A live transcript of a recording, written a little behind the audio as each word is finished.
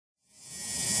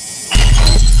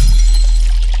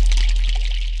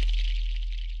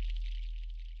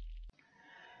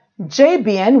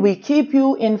JBN, we keep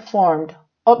you informed.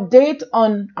 Update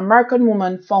on American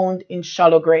woman found in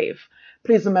shallow grave.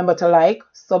 Please remember to like,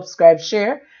 subscribe,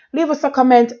 share, leave us a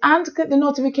comment, and click the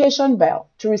notification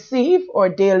bell to receive our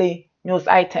daily news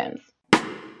items.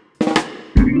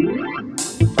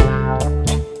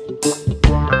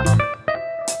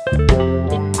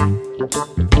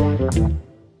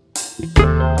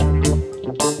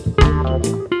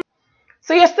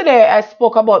 So yesterday I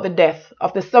spoke about the death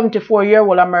of the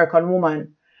 74-year-old American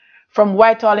woman from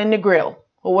Whitehall in Negril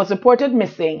who was reported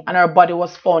missing, and her body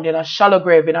was found in a shallow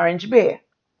grave in Orange Bay.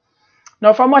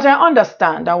 Now, from what I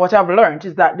understand and what I've learned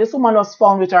is that this woman was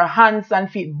found with her hands and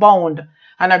feet bound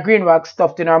and a green rag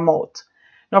stuffed in her mouth.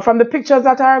 Now, from the pictures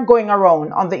that are going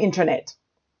around on the internet,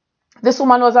 this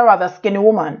woman was a rather skinny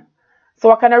woman. So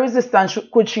what kind of resistance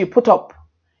could she put up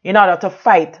in order to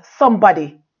fight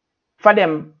somebody for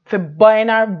them to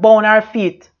bone her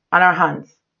feet and her hands?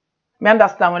 I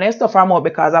understand when they stuff her mouth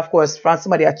because, of course, from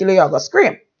somebody that kill you, go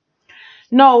scream.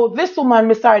 Now, this woman,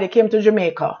 Miss Hardy, came to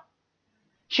Jamaica.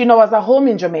 She now has a home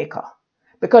in Jamaica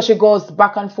because she goes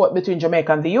back and forth between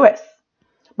Jamaica and the US.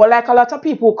 But like a lot of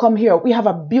people who come here, we have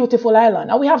a beautiful island.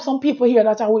 And we have some people here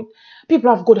that are with people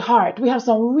of good heart. We have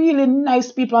some really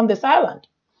nice people on this island.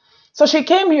 So she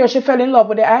came here, she fell in love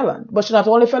with the island. But she not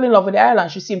only fell in love with the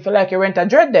island, she seemed to like a rent and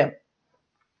dread them.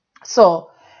 So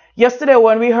yesterday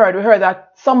when we heard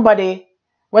that somebody,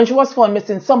 when she was found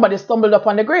missing, somebody stumbled up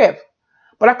on the grave.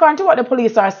 But according to what the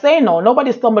police are saying now,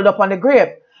 nobody stumbled up on the grave.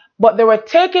 But they were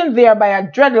taken there by a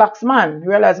dreadlocks man. You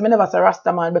realize me never say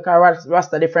Rasta man because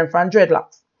Rasta different from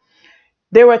dreadlocks.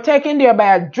 They were taken there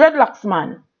by a dreadlocks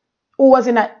man who was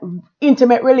in an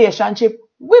intimate relationship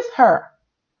with her.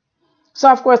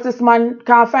 So of course this man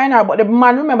can't find her, but the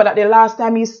man remember that the last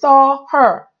time he saw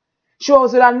her, she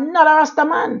was with another Rasta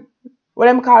man, what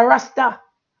them call Rasta.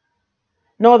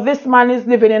 Now this man is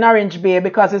living in Orange Bay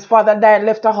because his father died,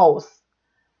 left a house.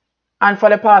 And for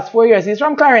the past 4 years, he's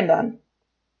from Clarendon.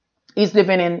 He's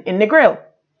living in Negril.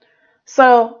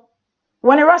 So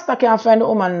when a Rasta can't find the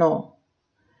woman now,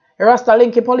 the Rasta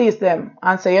link the police them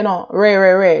and say, you know,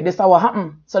 Ray, this is what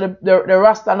happened. So the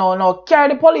Rasta now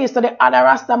carry the police to the other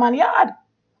Rasta man yard.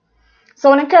 So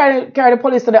when they carry the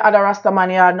police to the other Rasta man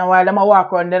yard, now while them a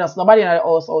walk around, then nobody in the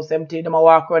house empty, them a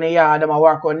walk around the yard, them a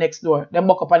walk around next door, them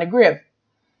buck up on the grave.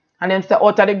 And then say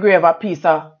out of the grave a piece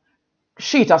of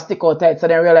sheet a stick out tight, so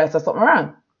they realize there's something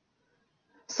wrong.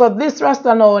 So this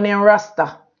Rasta now named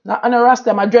Rasta. Not on a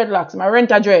Rasta, my dreadlocks, my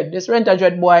rent a dread. This rent a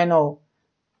dread boy now.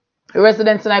 The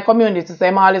residents in our community say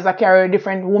always carry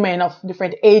different women of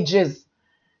different ages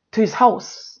to his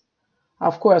house.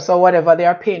 Of course, or whatever they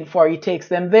are paying for, he takes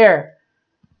them there.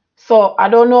 So I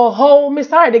don't know how Miss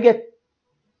Hardy get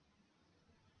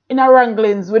in a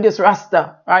wranglings with this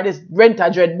Rasta or this rent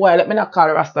a dread boy. Let me not call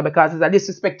it Rasta because it's a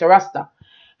disrespect to Rasta.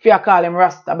 If you call him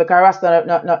Rasta, because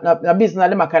Rasta no business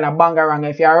them a kind of bang around.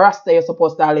 If you're a Rasta, you're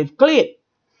supposed to live clean.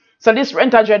 So this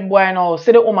rent a dread boy now,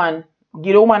 see the woman,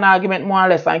 give the woman argument more or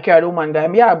less and carry the woman guy.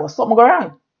 Yeah, but something go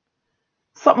wrong.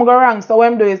 Something go wrong. So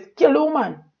what him do is kill the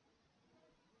woman.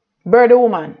 Bury the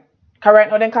woman. Because right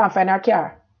now they can't find her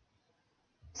car.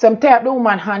 So him tear up the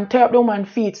woman hand, tear up the woman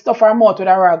feet, stuff her mouth with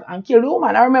a rag and kill the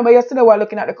woman. I remember yesterday while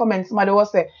looking at the comments, somebody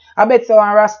was saying, I bet so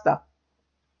one Rasta.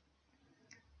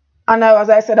 And as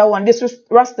I said, I want this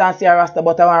Rasta and see a Rasta,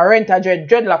 but I want rent a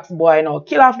dreadlocks boy now.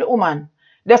 Kill off the woman.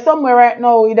 There's somewhere right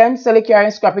now, he then sell a car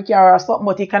and scrap a car or something,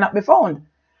 but he cannot be found.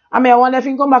 I mean, I wonder if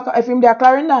he come back, if him there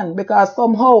Clarendon, because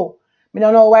somehow, I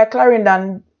don't know why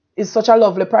Clarendon is such a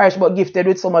lovely parish, but gifted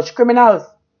with so much criminals.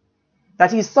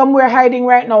 That he's somewhere hiding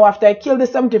right now after I killed the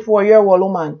 74-year-old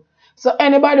woman. So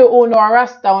anybody who know a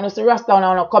Rasta, who knows a Rasta in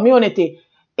a community,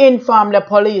 inform the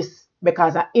police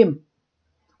because of him.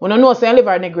 We don't know say I live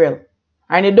in the grill.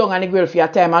 And they don't on the grill for your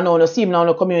time. I know no see him now in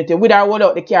the community. With or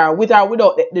without the car, with or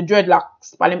without the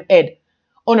dreadlocks on him head.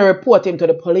 Only report him to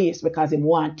the police because him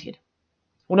wanted.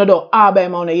 We don't harbor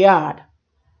him on the yard.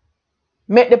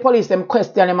 Make the police them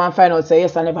question him and find out say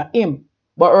yes I never him.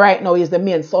 But right now he's the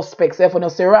main suspect. So if you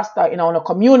don't see Rasta in our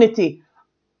community,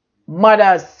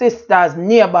 mothers, sisters,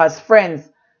 neighbors, friends,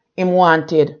 him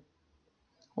wanted.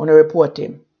 Only report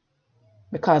him.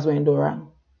 Because we ain't do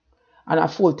wrong. And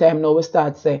at full time now we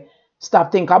start say,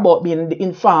 stop thinking about being the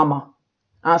informer.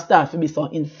 And start to be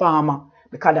some informer.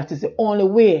 Because that is the only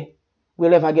way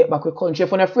we'll ever get back with country.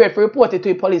 If you're afraid to report it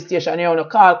to a police station, you're going to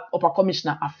call up a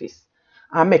commissioner office.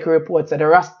 And make a report to the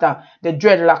Rasta, the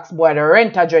dreadlocks boy, the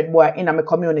renter dread boy in my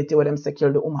community where them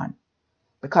secure the woman.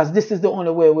 Because this is the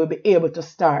only way we'll be able to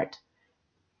start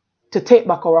to take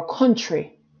back our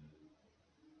country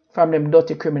from them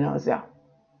dirty criminals, yeah.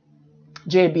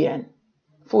 JBN.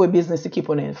 For business to keep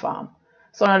on informed.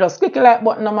 So now just click the like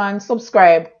button, man,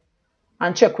 subscribe,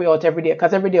 and check we out every day,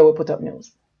 because every day we put up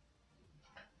news.